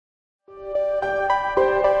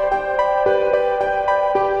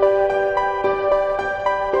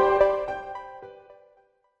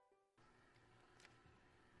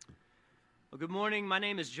morning. My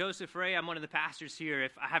name is Joseph Ray. I'm one of the pastors here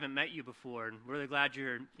if I haven't met you before. And we're really glad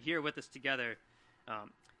you're here with us together.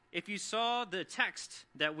 If you saw the text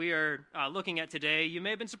that we are looking at today, you may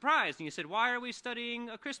have been surprised. And you said, why are we studying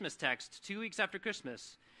a Christmas text 2 weeks after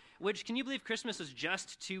Christmas? Which, can you believe Christmas is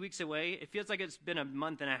just 2 weeks away? It feels like it's been a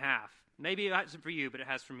month and a half. Maybe it hasn't for you, but it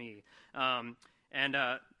has for me.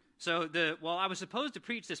 So I was supposed to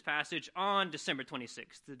preach this passage on December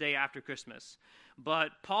 26th, the day after Christmas.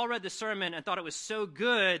 But Paul read the sermon and thought it was so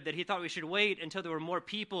good that he thought we should wait until there were more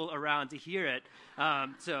people around to hear it.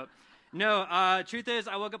 Truth is,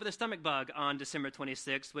 I woke up with a stomach bug on December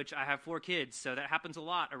 26th, which I have 4 kids, so that happens a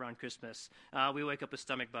lot around Christmas. We wake up with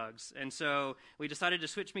stomach bugs. And so we decided to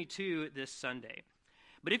switch me to this Sunday.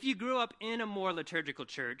 But if you grew up in a more liturgical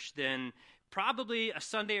church, then probably a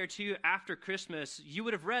Sunday or two after Christmas, you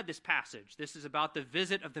would have read this passage. This is about the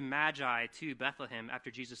visit of the Magi to Bethlehem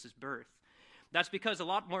after Jesus' birth. That's because a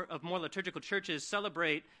lot more liturgical churches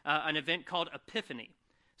celebrate an event called Epiphany.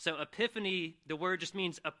 So Epiphany, the word just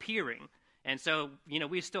means appearing. And so,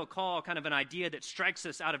 we still call kind of an idea that strikes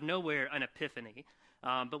us out of nowhere an epiphany.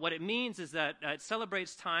 But what it means is that it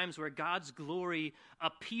celebrates times where God's glory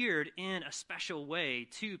appeared in a special way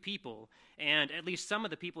to people. And at least some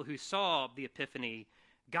of the people who saw the Epiphany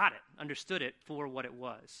got it, understood it for what it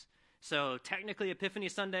was. So technically Epiphany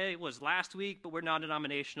Sunday was last week, but we're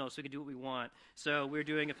non-denominational, so we can do what we want. So we're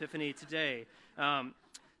doing Epiphany today.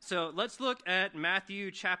 So let's look at Matthew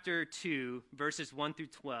chapter 2, verses 1 through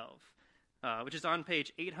 12, which is on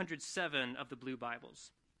page 807 of the Blue Bibles.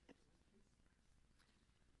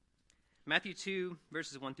 Matthew 2,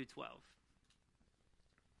 verses 1 through 12.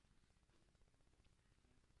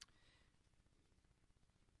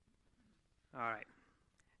 All right.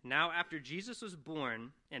 Now after Jesus was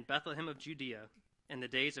born in Bethlehem of Judea in the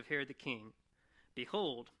days of Herod the king,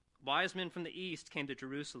 behold, wise men from the east came to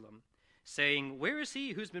Jerusalem, saying, Where is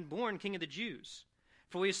he who's been born King of the Jews?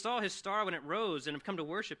 For we saw his star when it rose and have come to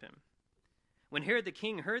worship him. When Herod the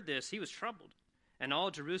king heard this, he was troubled, and all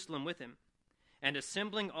Jerusalem with him. And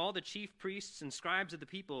assembling all the chief priests and scribes of the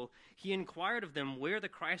people, he inquired of them where the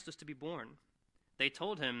Christ was to be born. They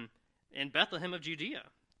told him, In Bethlehem of Judea,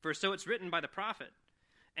 for so it's written by the prophet.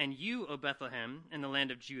 And you, O Bethlehem, in the land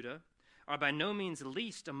of Judah, are by no means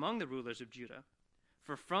least among the rulers of Judah.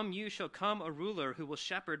 For from you shall come a ruler who will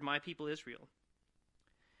shepherd my people Israel.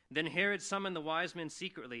 Then Herod summoned the wise men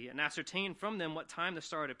secretly and ascertained from them what time the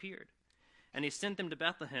star had appeared. And he sent them to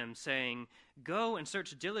Bethlehem, saying, Go and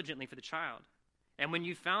search diligently for the child. And when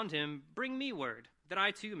you found him, bring me word, that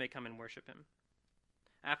I too may come and worship him.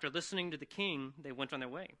 After listening to the king, they went on their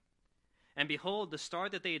way. And behold, the star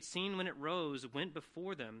that they had seen when it rose went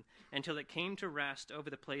before them until it came to rest over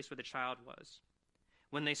the place where the child was.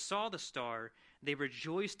 When they saw the star, they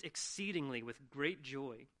rejoiced exceedingly with great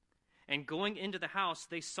joy. And going into the house,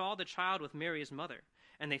 they saw the child with Mary his mother,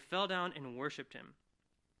 and they fell down and worshipped him.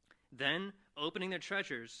 Then, opening their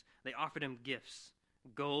treasures, they offered him gifts,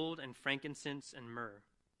 gold and frankincense and myrrh.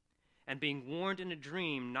 And being warned in a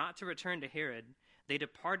dream not to return to Herod, they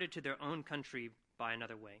departed to their own country by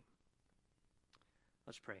another way.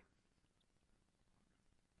 Let's pray.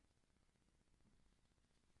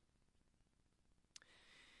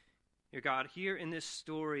 Dear God, here in this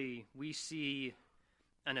story, we see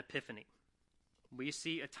an epiphany. We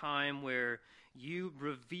see a time where you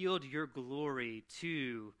revealed your glory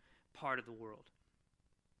to part of the world.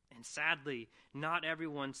 And sadly, not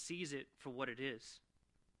everyone sees it for what it is.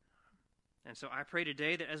 And so I pray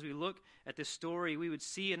today that as we look at this story, we would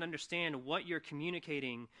see and understand what you're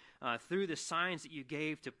communicating through the signs that you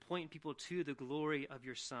gave to point people to the glory of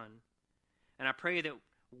your Son. And I pray that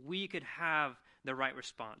we could have the right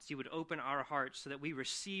response. You would open our hearts so that we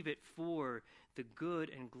receive it for the good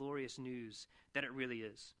and glorious news that it really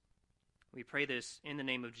is. We pray this in the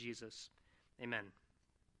name of Jesus. Amen.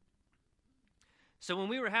 So when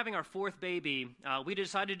we were having our 4th baby, we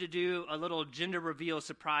decided to do a little gender reveal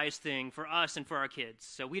surprise thing for us and for our kids.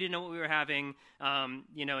 So we didn't know what we were having, and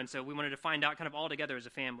so we wanted to find out kind of all together as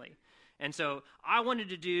a family. And so I wanted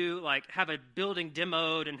to do, have a building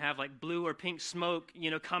demoed and have, blue or pink smoke,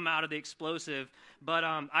 come out of the explosive. But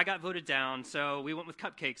I got voted down, so we went with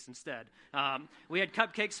cupcakes instead. We had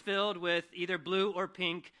cupcakes filled with either blue or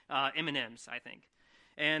pink M&Ms, I think.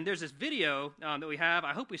 And there's this video that we have,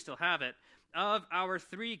 I hope we still have it, of our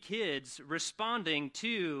 3 kids responding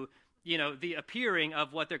to, the appearing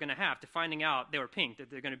of what they're going to have, to finding out they were pink,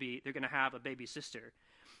 that they're going to have a baby sister.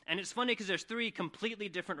 And it's funny because there's 3 completely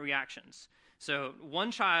different reactions. So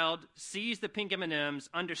one child sees the pink M&Ms,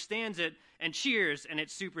 understands it, and cheers, and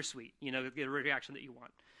it's super sweet, the reaction that you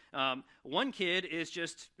want. One kid is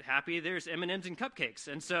just happy there's M&Ms and cupcakes,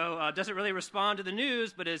 and so doesn't really respond to the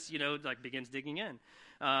news, but is, like begins digging in.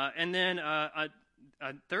 And then a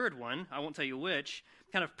third one, I won't tell you which,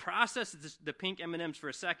 kind of processes the pink M&Ms for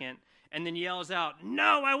a second, and then yells out,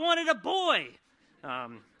 "No, I wanted a boy!"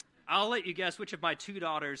 I'll let you guess which of my 2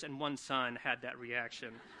 daughters and 1 son had that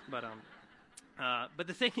reaction. But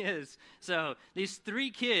the thing is, so these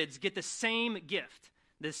 3 kids get the same gift,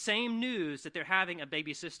 the same news that they're having a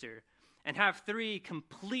baby sister, and have 3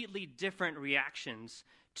 completely different reactions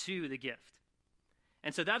to the gift.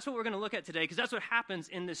 And so that's what we're going to look at today, because that's what happens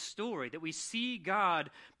in this story, that we see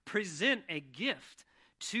God present a gift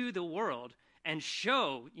to the world and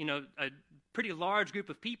show, a pretty large group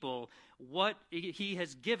of people what he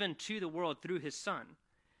has given to the world through his son.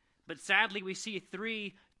 But sadly, we see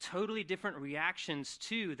 3 totally different reactions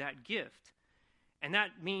to that gift. And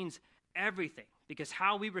that means everything, because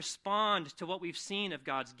how we respond to what we've seen of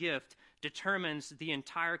God's gift determines the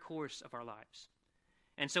entire course of our lives.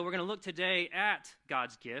 And so we're going to look today at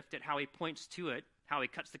God's gift, at how he points to it, how he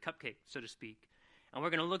cuts the cupcake, so to speak. And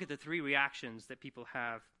we're going to look at the 3 reactions that people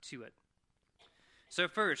have to it. So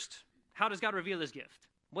first, how does God reveal his gift?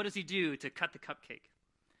 What does he do to cut the cupcake?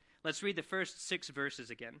 Let's read the first 6 verses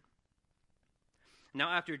again. Now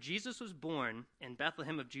after Jesus was born in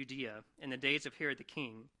Bethlehem of Judea in the days of Herod the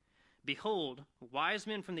king, behold, wise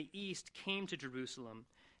men from the east came to Jerusalem,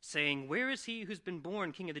 saying, "Where is he who's been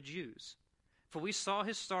born King of the Jews? For we saw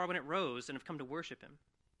his star when it rose and have come to worship him."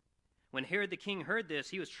 When Herod the king heard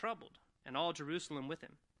this, he was troubled, and all Jerusalem with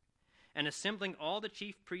him. And assembling all the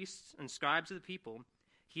chief priests and scribes of the people,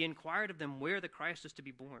 he inquired of them where the Christ was to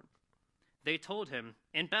be born. They told him,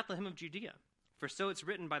 "In Bethlehem of Judea, for so it's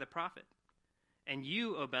written by the prophet. And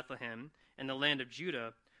you, O Bethlehem, in the land of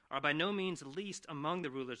Judah, are by no means least among the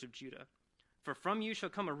rulers of Judah. For from you shall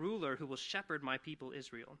come a ruler who will shepherd my people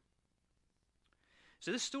Israel."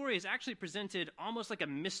 So this story is actually presented almost like a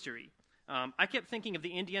mystery. I kept thinking of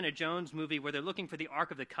the Indiana Jones movie where they're looking for the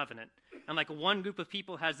Ark of the Covenant. And like one group of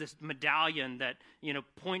people has this medallion that,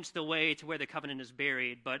 points the way to where the covenant is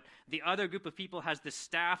buried. But the other group of people has this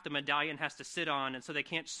staff the medallion has to sit on. And so they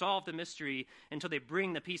can't solve the mystery until they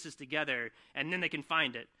bring the pieces together. And then they can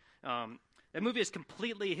find it. The movie is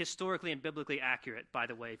completely historically and biblically accurate, by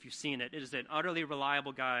the way, if you've seen it. It is an utterly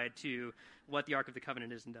reliable guide to what the Ark of the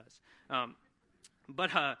Covenant is and does.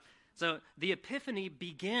 So the Epiphany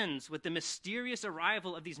begins with the mysterious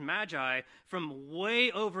arrival of these magi from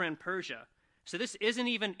way over in Persia. So this isn't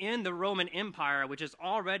even in the Roman Empire, which is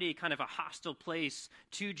already kind of a hostile place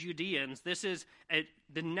to Judeans. This is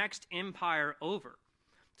the next empire over.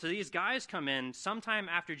 So these guys come in sometime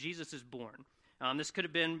after Jesus is born. This could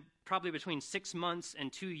have been probably between 6 months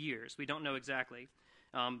and 2 years. We don't know exactly.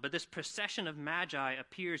 But this procession of magi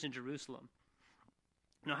appears in Jerusalem.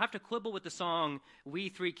 Now, I have to quibble with the song "We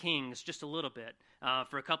Three Kings" just a little bit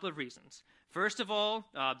for a couple of reasons. First of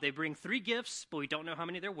all, they bring 3 gifts, but we don't know how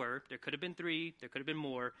many there were. There could have been 3. There could have been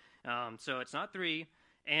more. So it's not 3.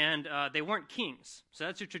 And they weren't kings. So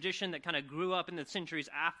that's a tradition that kind of grew up in the centuries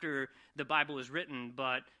after the Bible was written,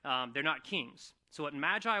 but they're not kings. So what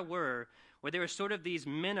magi were they were sort of these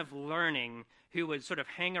men of learning who would sort of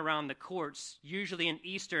hang around the courts, usually in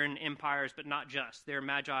Eastern empires, but not just. They're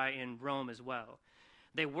magi in Rome as well.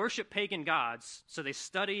 They worship pagan gods, so they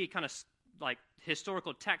study kind of like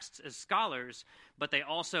historical texts as scholars, but they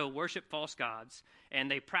also worship false gods, and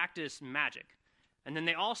they practice magic. And then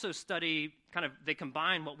they also study, they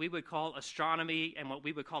combine what we would call astronomy and what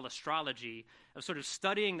we would call astrology, of sort of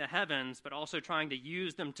studying the heavens, but also trying to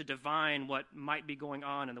use them to divine what might be going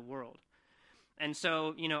on in the world. And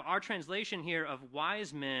so, our translation here of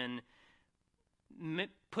wise men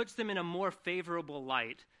puts them in a more favorable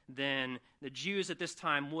light than the Jews at this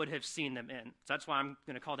time would have seen them in. So that's why I'm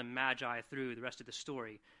going to call them magi through the rest of the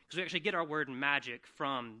story, because we actually get our word magic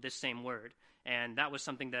from this same word, and that was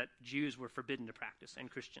something that Jews were forbidden to practice, and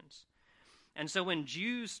Christians. And so when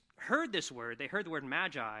Jews heard this word, they heard the word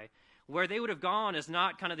magi, where they would have gone as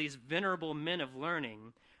not kind of these venerable men of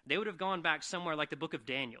learning, they would have gone back somewhere like the book of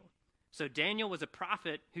Daniel. So Daniel was a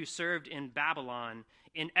prophet who served in Babylon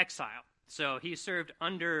in exile. So he served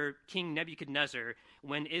under King Nebuchadnezzar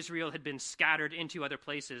when Israel had been scattered into other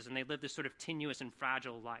places, and they lived this sort of tenuous and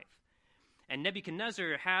fragile life. And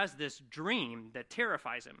Nebuchadnezzar has this dream that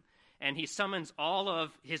terrifies him, and he summons all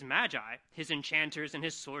of his magi, his enchanters and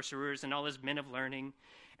his sorcerers and all his men of learning,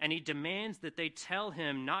 and he demands that they tell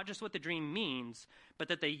him not just what the dream means, but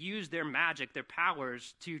that they use their magic, their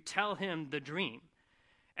powers, to tell him the dream.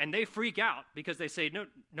 And they freak out because they say,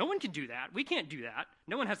 no one can do that. We can't do that.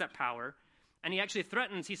 No one has that power. And he actually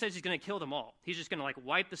threatens, he says he's going to kill them all. He's just going to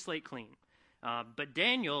wipe the slate clean. But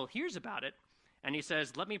Daniel hears about it, and he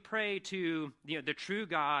says, let me pray to the true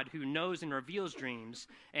God who knows and reveals dreams,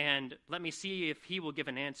 and let me see if he will give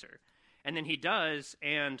an answer. And then he does,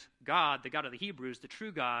 and God, the God of the Hebrews, the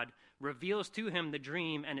true God, reveals to him the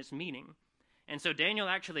dream and its meaning. And so Daniel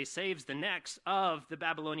actually saves the necks of the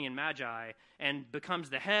Babylonian Magi and becomes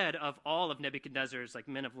the head of all of Nebuchadnezzar's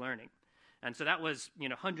men of learning. And so that was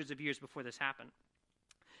hundreds of years before this happened.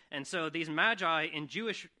 And so these Magi, in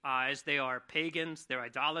Jewish eyes, they are pagans, they're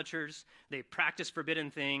idolaters, they practice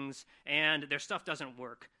forbidden things, and their stuff doesn't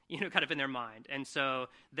work, kind of in their mind. And so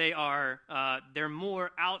they're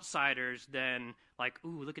more outsiders than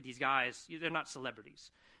ooh, look at these guys. They're not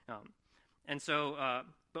celebrities.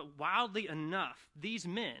 But wildly enough, these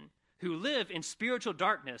men who live in spiritual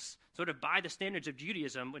darkness, sort of by the standards of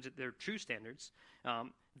Judaism, which are their true standards,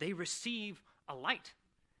 they receive a light.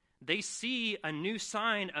 They see a new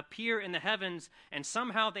sign appear in the heavens, and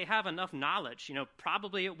somehow they have enough knowledge.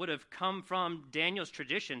 Probably it would have come from Daniel's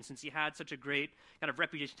tradition, since he had such a great kind of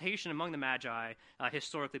reputation among the Magi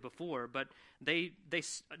historically before. But they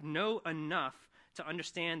know enough to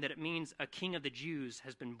understand that it means a king of the Jews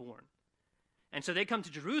has been born. And so they come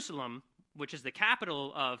to Jerusalem, which is the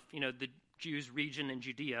capital of the Jews' region in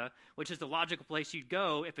Judea, which is the logical place you'd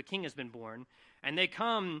go if a king has been born. And they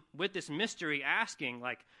come with this mystery asking,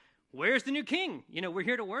 where's the new king? We're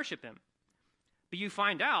here to worship him. But you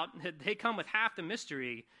find out that they come with half the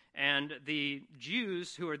mystery, and the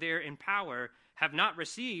Jews who are there in power have not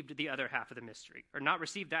received the other half of the mystery, or not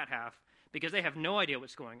received that half, because they have no idea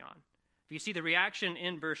what's going on. If you see the reaction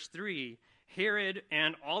in verse 3, Herod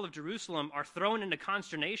and all of Jerusalem are thrown into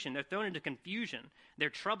consternation. They're thrown into confusion. They're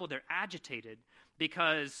troubled. They're agitated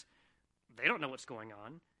because they don't know what's going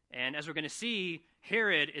on. And as we're going to see,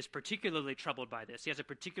 Herod is particularly troubled by this. He has a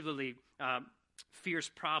particularly fierce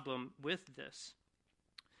problem with this.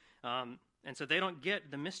 And so they don't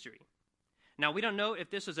get the mystery. Now, we don't know if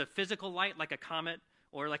this was a physical light like a comet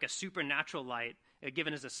or like a supernatural light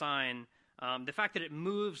given as a sign. The fact that it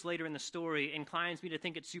moves later in the story inclines me to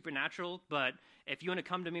think it's supernatural, but if you want to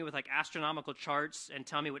come to me with astronomical charts and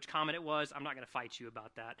tell me which comet it was, I'm not going to fight you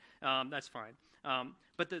about that. That's fine.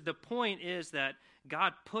 But the point is that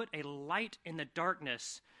God put a light in the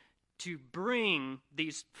darkness to bring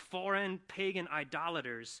these foreign pagan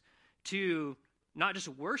idolaters to not just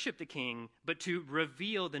worship the king, but to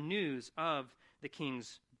reveal the news of the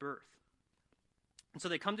king's birth. And so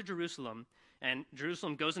they come to Jerusalem, and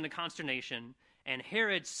Jerusalem goes into consternation, and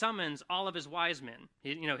Herod summons all of his wise men,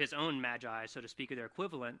 his own magi, so to speak, or their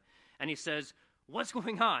equivalent, and he says, what's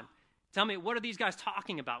going on? Tell me, what are these guys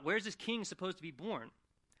talking about? Where's this king supposed to be born?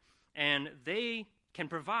 And they can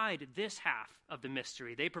provide this half of the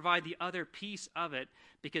mystery. They provide the other piece of it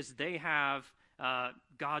because they have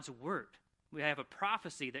God's word. We have a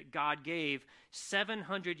prophecy that God gave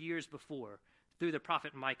 700 years before through the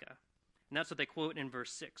prophet Micah. And that's what they quote in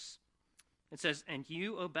verse 6. It says, and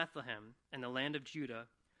you, O Bethlehem, and the land of Judah,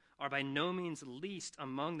 are by no means least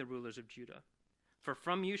among the rulers of Judah. For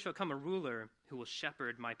from you shall come a ruler who will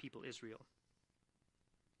shepherd my people Israel.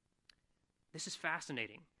 This is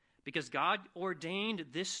fascinating because God ordained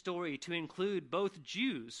this story to include both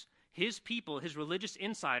Jews, his people, his religious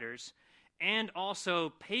insiders, and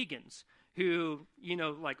also pagans who,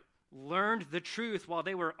 learned the truth while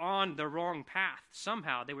they were on the wrong path.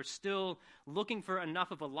 Somehow they were still looking for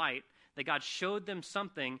enough of a light that God showed them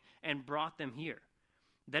something and brought them here.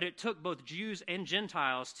 That it took both Jews and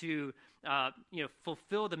Gentiles to,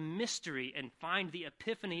 fulfill the mystery and find the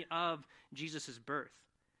epiphany of Jesus' birth.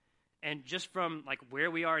 And just from where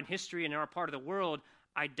we are in history and in our part of the world,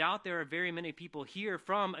 I doubt there are very many people here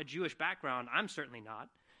from a Jewish background. I'm certainly not.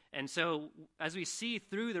 And so as we see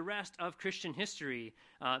through the rest of Christian history,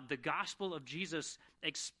 the gospel of Jesus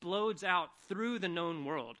explodes out through the known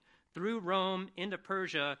world, through Rome, into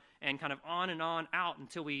Persia, and kind of on out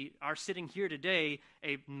until we are sitting here today,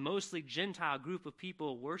 a mostly Gentile group of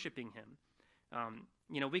people worshiping him.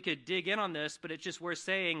 We could dig in on this, but it's just worth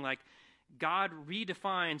saying, God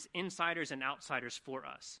redefines insiders and outsiders for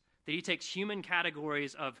us. That he takes human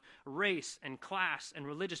categories of race and class and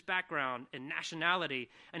religious background and nationality,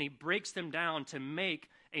 and he breaks them down to make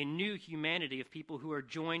a new humanity of people who are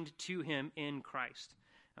joined to him in Christ.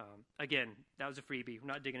 Again, that was a freebie. We're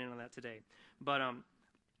not digging in on that today. But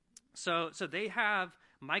so they have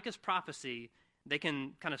Micah's prophecy. They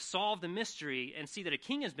can kind of solve the mystery and see that a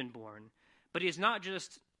king has been born, but he is not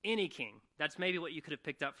just any king. That's maybe what you could have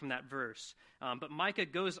picked up from that verse. But Micah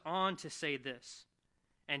goes on to say this.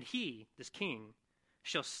 And he, this king,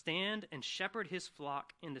 shall stand and shepherd his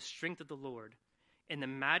flock in the strength of the Lord, in the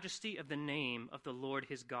majesty of the name of the Lord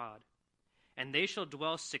his God. And they shall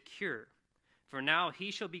dwell secure, For now he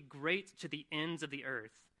shall be great to the ends of the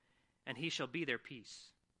earth, and he shall be their peace.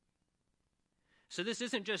 So this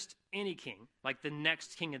isn't just any king, like the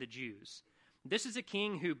next king of the Jews. This is a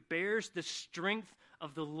king who bears the strength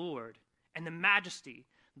of the Lord and the majesty,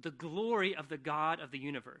 the glory of the God of the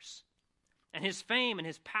universe. And his fame and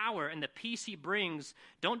his power and the peace he brings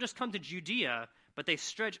don't just come to Judea, but they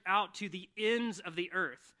stretch out to the ends of the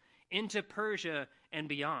earth, into Persia and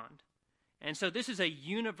beyond. And so this is a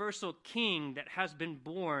universal king that has been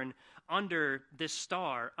born under this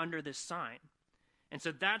star, under this sign. And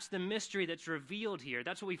so that's the mystery that's revealed here.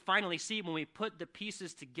 That's what we finally see when we put the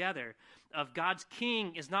pieces together of God's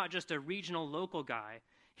king is not just a regional local guy.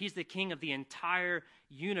 He's the king of the entire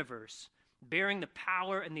universe, bearing the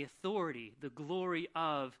power and the authority, the glory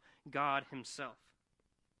of God himself.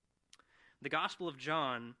 The Gospel of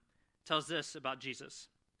John tells this about Jesus.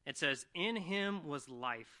 It says, "In him was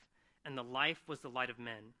life, and the life was the light of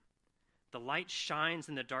men. The light shines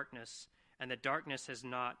in the darkness, and the darkness has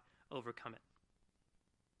not overcome it."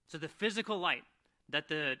 So the physical light that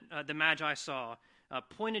the Magi saw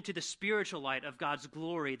pointed to the spiritual light of God's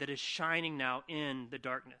glory that is shining now in the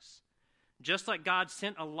darkness. Just like God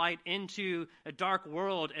sent a light into a dark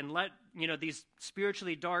world and let these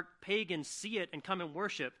spiritually dark pagans see it and come and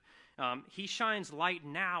worship, he shines light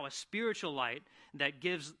now, a spiritual light that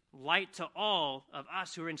gives light to all of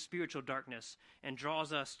us who are in spiritual darkness and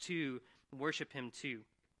draws us to worship him too.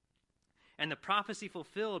 And the prophecy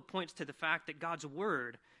fulfilled points to the fact that God's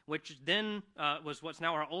word, which then was what's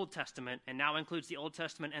now our Old Testament and now includes the Old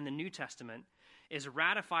Testament and the New Testament, is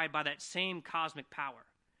ratified by that same cosmic power.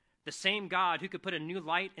 The same God who could put a new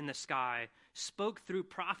light in the sky spoke through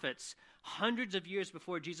prophets hundreds of years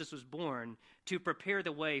before Jesus was born to prepare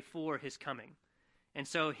the way for his coming. And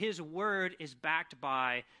so his word is backed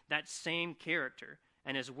by that same character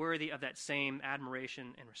and is worthy of that same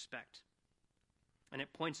admiration and respect. And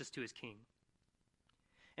it points us to his king.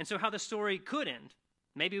 And so how the story could end,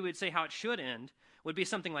 maybe we would say how it should end, would be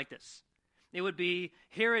something like this. It would be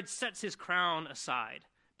Herod sets his crown aside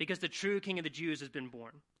because the true king of the Jews has been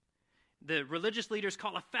born. The religious leaders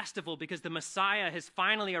call a festival because the Messiah has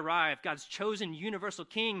finally arrived. God's chosen universal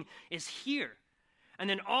king is here. And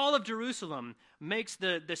then all of Jerusalem makes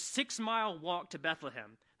the 6-mile walk to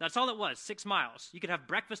Bethlehem. That's all it was, 6 miles. You could have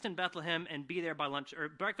breakfast in Bethlehem and be there by lunch, or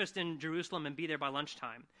breakfast in Jerusalem and be there by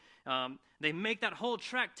lunchtime. They make that whole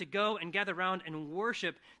trek to go and gather around and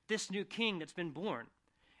worship this new king that's been born.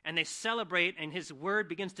 And they celebrate, and his word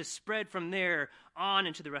begins to spread from there on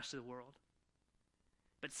into the rest of the world.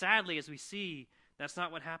 But sadly, as we see, that's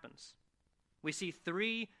not what happens. We see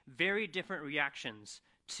 3 very different reactions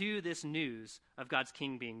to this news of God's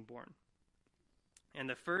king being born. And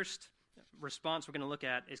the first response we're going to look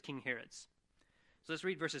at is King Herod's. So let's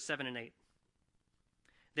read verses 7 and 8.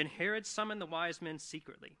 Then Herod summoned the wise men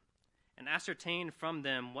secretly and ascertained from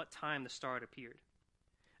them what time the star had appeared.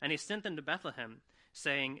 And he sent them to Bethlehem,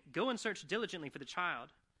 saying, "Go and search diligently for the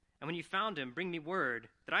child, and when you found him, bring me word,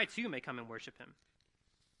 that I too may come and worship him."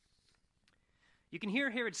 You can hear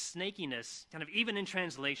Herod's snakiness kind of even in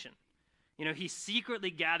translation. He secretly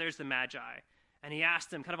gathers the Magi, and he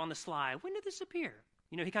asks them kind of on the sly, when did this appear?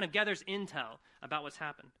 He kind of gathers intel about what's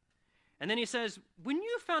happened. And then he says, when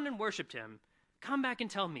you found and worshipped him, come back and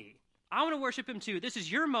tell me. I want to worship him too. This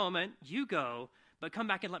is your moment. You go, but come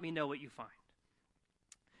back and let me know what you find.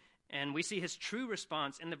 And we see his true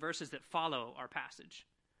response in the verses that follow our passage.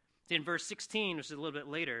 In verse 16, which is a little bit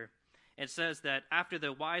later, it says that after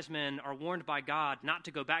the wise men are warned by God not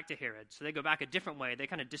to go back to Herod, so they go back a different way, they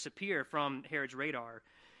kind of disappear from Herod's radar,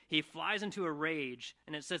 he flies into a rage,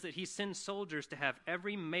 and it says that he sends soldiers to have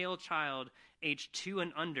every male child aged 2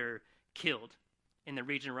 and under killed in the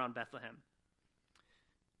region around Bethlehem.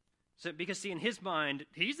 So, because see, in his mind,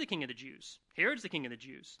 he's the king of the Jews. Herod's the king of the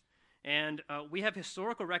Jews. And we have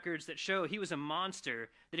historical records that show he was a monster,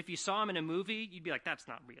 that if you saw him in a movie, you'd be like, that's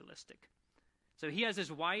not realistic. So he has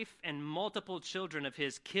his wife and multiple children of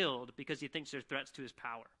his killed because he thinks they're threats to his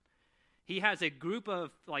power. He has a group of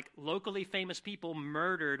locally famous people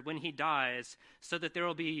murdered when he dies so that there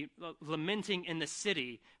will be lamenting in the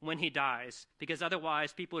city when he dies, because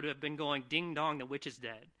otherwise people would have been going, ding dong, the witch is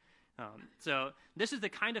dead. So this is the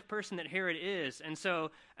kind of person that Herod is. And so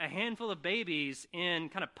a handful of babies in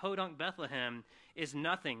kind of podunk Bethlehem is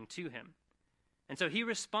nothing to him. And so he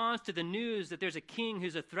responds to the news that there's a king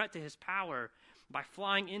who's a threat to his power by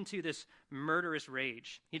flying into this murderous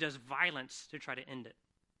rage. He does violence to try to end it.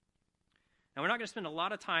 Now, we're not going to spend a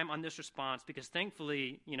lot of time on this response because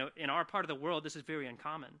thankfully, in our part of the world, this is very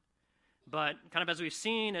uncommon. But kind of as we've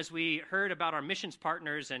seen, as we heard about our missions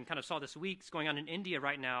partners and kind of saw this week's going on in India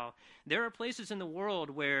right now, there are places in the world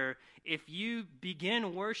where if you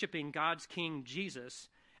begin worshiping God's King Jesus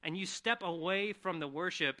and you step away from the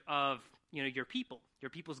worship of your people, your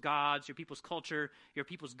people's gods, your people's culture, your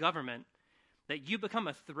people's government, that you become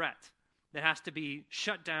a threat that has to be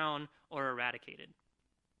shut down or eradicated.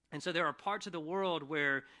 And so there are parts of the world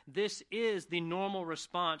where this is the normal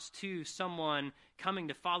response to someone coming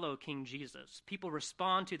to follow King Jesus. People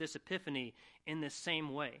respond to this epiphany in this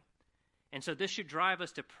same way. And so this should drive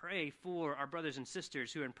us to pray for our brothers and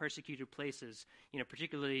sisters who are in persecuted places,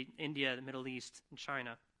 particularly India, the Middle East, and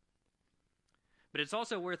China. But it's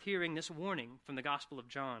also worth hearing this warning from the Gospel of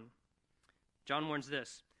John. John warns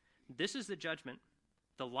this: "This is the judgment.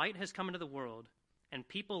 The light has come into the world, and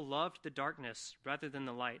people loved the darkness rather than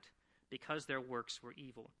the light, because their works were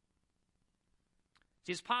evil."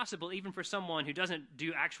 See, it's possible, even for someone who doesn't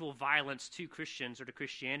do actual violence to Christians or to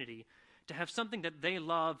Christianity, to have something that they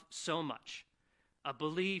love so much, a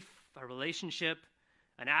belief, a relationship,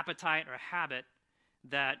 an appetite, or a habit,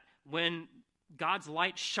 that when God's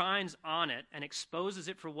light shines on it and exposes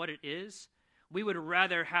it for what it is, we would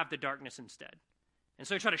rather have the darkness instead. And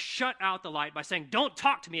so we try to shut out the light by saying, "Don't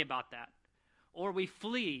talk to me about that." Or we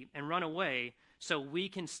flee and run away so we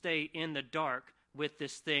can stay in the dark with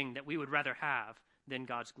this thing that we would rather have than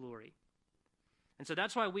God's glory. And so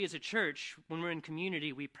that's why we as a church, when we're in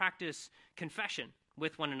community, we practice confession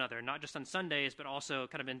with one another, not just on Sundays, but also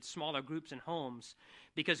kind of in smaller groups and homes,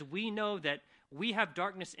 because we know that we have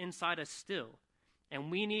darkness inside us still, and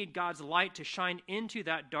we need God's light to shine into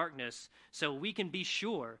that darkness so we can be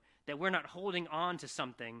sure that we're not holding on to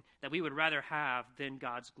something that we would rather have than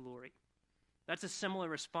God's glory. That's a similar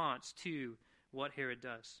response to what Herod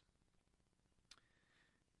does.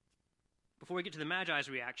 Before we get to the Magi's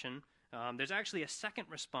reaction, there's actually a second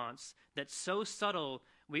response that's so subtle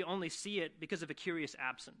we only see it because of a curious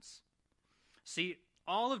absence. See,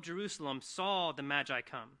 all of Jerusalem saw the Magi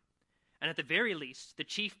come. And at the very least, the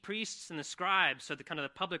chief priests and the scribes, so the kind of the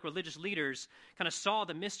public religious leaders, kind of saw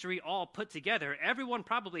the mystery all put together. Everyone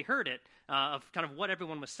probably heard it, of kind of what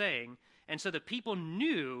everyone was saying. And so the people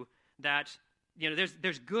knew that,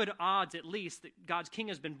 there's good odds at least that God's king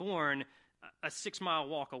has been born a 6-mile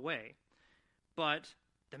walk away. But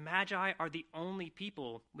the Magi are the only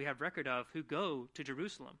people we have record of who go to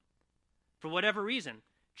Jerusalem. For whatever reason,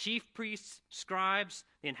 chief priests, scribes,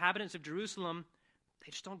 the inhabitants of Jerusalem,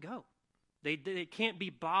 they just don't go. They can't be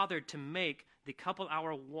bothered to make the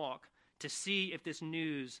couple-hour walk to see if this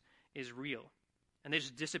news is real. And they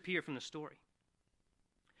just disappear from the story.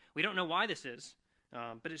 We don't know why this is,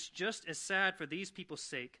 but it's just as sad for these people's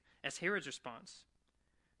sake as Herod's response.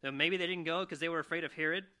 So maybe they didn't go because they were afraid of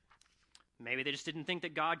Herod. Maybe they just didn't think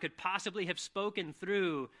that God could possibly have spoken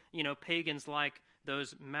through, pagans like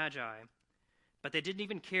those Magi. But they didn't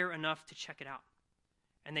even care enough to check it out.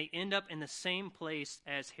 And they end up in the same place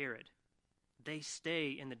as Herod. They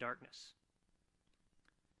stay in the darkness.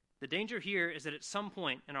 The danger here is that at some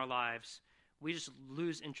point in our lives, we just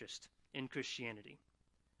lose interest in Christianity.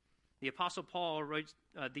 The Apostle Paul wrote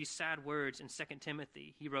these sad words in 2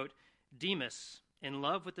 Timothy. He wrote, "Demas, in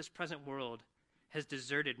love with this present world, has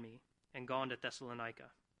deserted me and gone to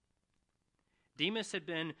Thessalonica." Demas had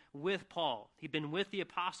been with Paul. He'd been with the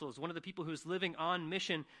apostles, one of the people who was living on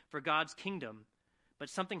mission for God's kingdom. But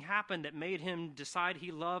something happened that made him decide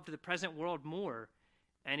he loved the present world more,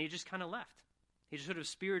 and he just kind of left. He just sort of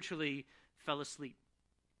spiritually fell asleep.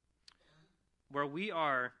 Where we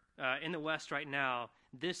are in the West right now,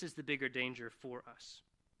 this is the bigger danger for us.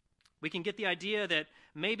 We can get the idea that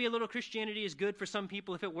maybe a little Christianity is good for some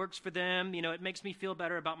people if it works for them. It makes me feel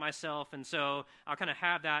better about myself, and so I'll kind of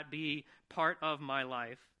have that be part of my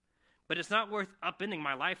life. But it's not worth upending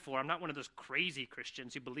my life for. I'm not one of those crazy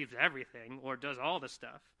Christians who believes everything or does all the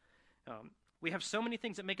stuff. We have so many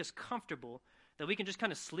things that make us comfortable that we can just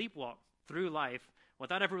kind of sleepwalk through life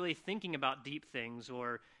without ever really thinking about deep things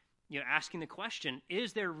or asking the question,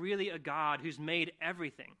 is there really a God who's made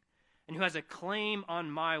everything and who has a claim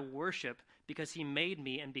on my worship because he made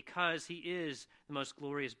me and because he is the most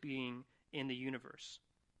glorious being in the universe?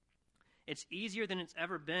 It's easier than it's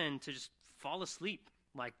ever been to just fall asleep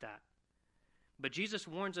like that. But Jesus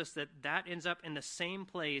warns us that that ends up in the same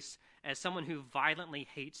place as someone who violently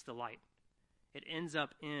hates the light. It ends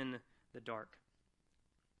up in the dark.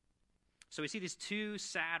 So we see these two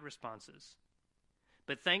sad responses.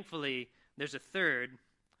 But thankfully, there's a third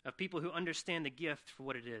of people who understand the gift for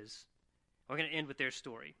what it is. We're going to end with their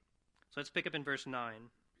story. So let's pick up in verse 9.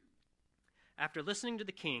 After listening to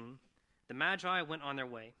the king, the Magi went on their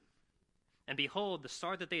way. And behold, the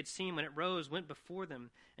star that they had seen when it rose went before them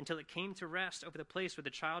until it came to rest over the place where the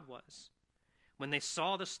child was. When they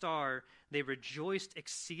saw the star, they rejoiced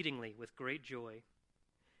exceedingly with great joy.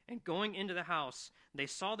 And going into the house, they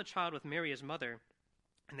saw the child with Mary his mother,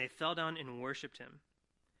 and they fell down and worshipped him.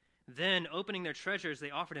 Then, opening their treasures,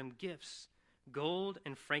 they offered him gifts, gold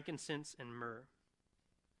and frankincense and myrrh.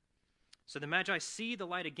 So the Magi see the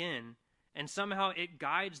light again, and somehow it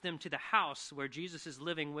guides them to the house where Jesus is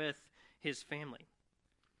living with his family.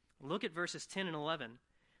 Look at verses 10 and 11.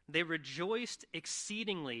 They rejoiced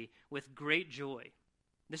exceedingly with great joy.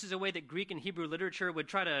 This is a way that Greek and Hebrew literature would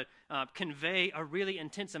try to convey a really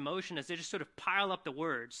intense emotion as they just sort of pile up the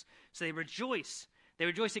words. So they rejoice. They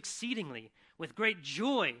rejoice exceedingly with great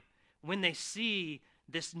joy when they see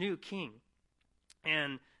this new king.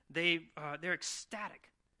 And they're ecstatic.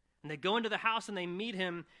 And they go into the house and they meet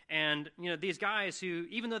him, and these guys who,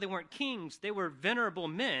 even though they weren't kings, they were venerable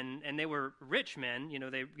men, and they were rich men,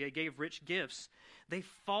 they gave rich gifts. They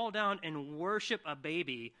fall down and worship a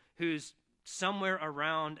baby who's somewhere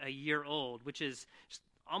around a year old, which is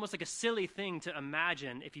almost like a silly thing to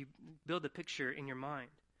imagine if you build the picture in your mind.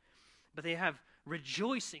 But they have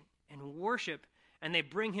rejoicing and worship, and they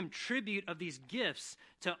bring him tribute of these gifts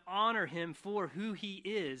to honor him for who he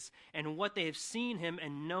is and what they have seen him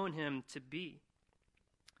and known him to be.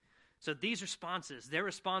 So these responses, their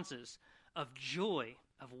responses of joy,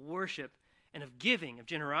 of worship, and of giving, of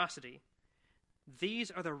generosity,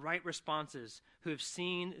 these are the right responses who have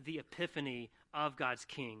seen the epiphany of God's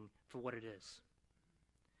King for what it is.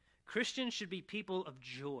 Christians should be people of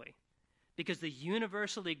joy because the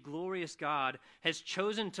universally glorious God has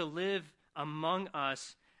chosen to live among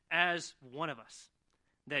us as one of us.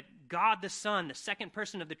 That God the Son, the second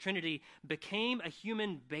person of the Trinity, became a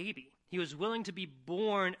human baby. He was willing to be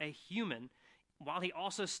born a human while he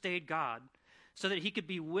also stayed God, so that he could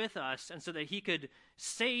be with us and so that he could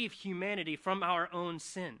save humanity from our own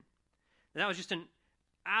sin. That was just an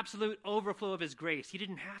absolute overflow of his grace. He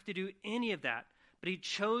didn't have to do any of that, but he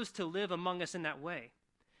chose to live among us in that way.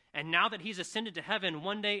 And now that he's ascended to heaven,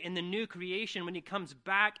 one day in the new creation, when he comes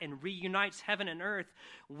back and reunites heaven and earth,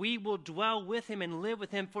 we will dwell with him and live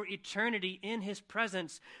with him for eternity in his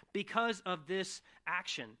presence because of this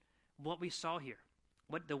action, what we saw here,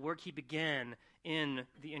 what the work he began in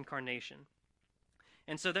the incarnation.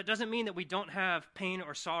 And so that doesn't mean that we don't have pain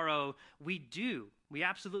or sorrow. We do. We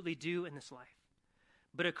absolutely do in this life.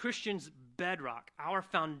 But a Christian's bedrock, our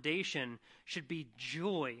foundation, should be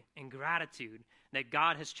joy and gratitude that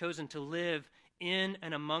God has chosen to live in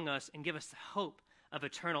and among us and give us the hope of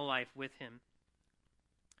eternal life with him.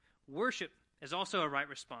 Worship is also a right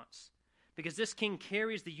response because this king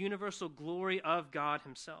carries the universal glory of God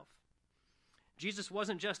himself. Jesus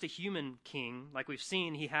wasn't just a human king. Like we've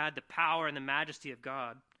seen, he had the power and the majesty of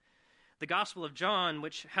God. The Gospel of John,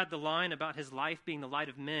 which had the line about his life being the light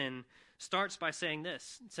of men, starts by saying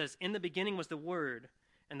this. It says, "In the beginning was the Word,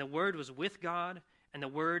 and the Word was with God, and the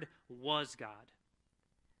Word was God."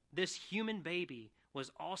 This human baby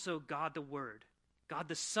was also God the Word, God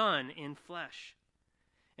the Son in flesh.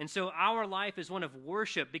 And so our life is one of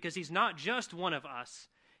worship because he's not just one of us.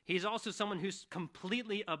 He's also someone who's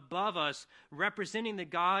completely above us, representing the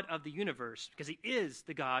God of the universe, because he is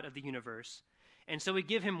the God of the universe. And so we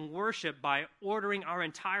give him worship by ordering our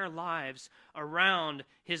entire lives around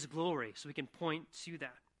his glory, so we can point to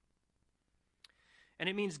that. And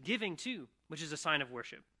it means giving too, which is a sign of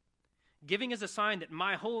worship. Giving is a sign that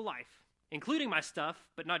my whole life, including my stuff,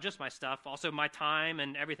 but not just my stuff, also my time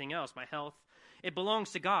and everything else, my health, it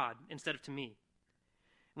belongs to God instead of to me.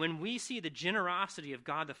 When we see the generosity of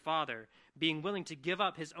God the Father being willing to give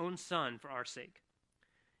up his own Son for our sake,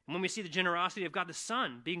 and when we see the generosity of God the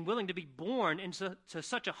Son being willing to be born into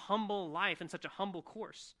such a humble life and such a humble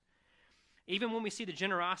course, even when we see the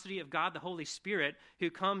generosity of God the Holy Spirit who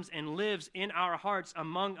comes and lives in our hearts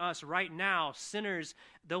among us right now, sinners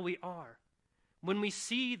though we are, when we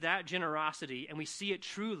see that generosity and we see it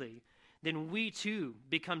truly, then we too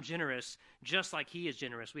become generous just like he is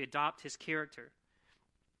generous. We adopt his character.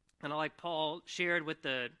 And like Paul shared with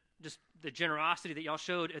the generosity that y'all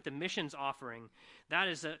showed at the missions offering, that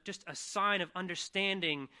is just a sign of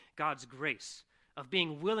understanding God's grace, of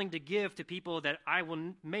being willing to give to people that I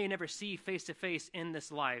may never see face to face in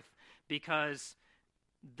this life because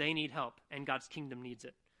they need help and God's kingdom needs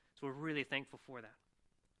it. So we're really thankful for that.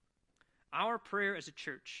 Our prayer as a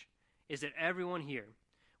church is that everyone here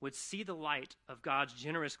would see the light of God's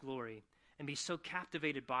generous glory and be so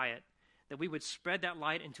captivated by it that we would spread that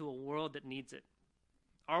light into a world that needs it.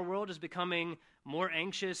 Our world is becoming more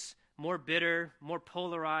anxious, more bitter, more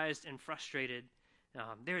polarized, and frustrated.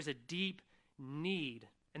 There is a deep need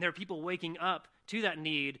And there are people waking up to that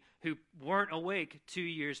need who weren't awake 2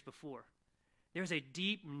 years before. There's a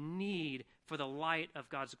deep need for the light of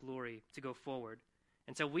God's glory to go forward.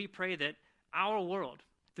 And so we pray that our world,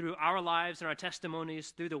 through our lives and our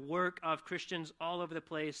testimonies, through the work of Christians all over the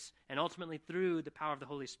place, and ultimately through the power of the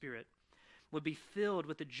Holy Spirit, would be filled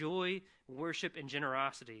with the joy, worship, and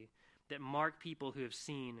generosity that mark people who have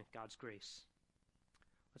seen God's grace.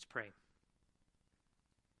 Let's pray.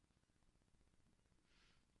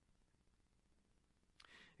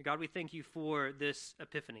 God, we thank you for this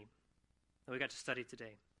epiphany that we got to study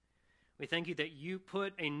today. We thank you that you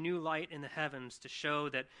put a new light in the heavens to show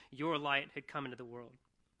that your light had come into the world.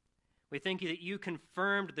 We thank you that you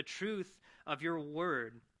confirmed the truth of your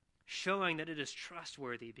word, showing that it is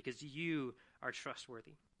trustworthy because you are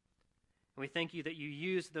trustworthy. And we thank you that you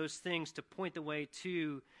used those things to point the way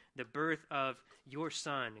to the birth of your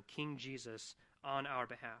Son, King Jesus, on our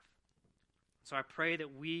behalf. So I pray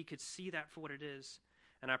that we could see that for what it is,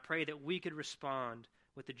 and I pray that we could respond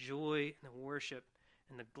with the joy and the worship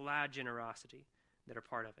and the glad generosity that are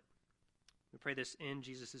part of it. We pray this in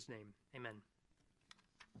Jesus' name. Amen.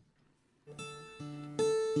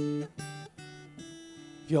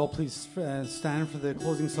 If you all please stand for the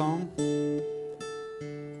closing song.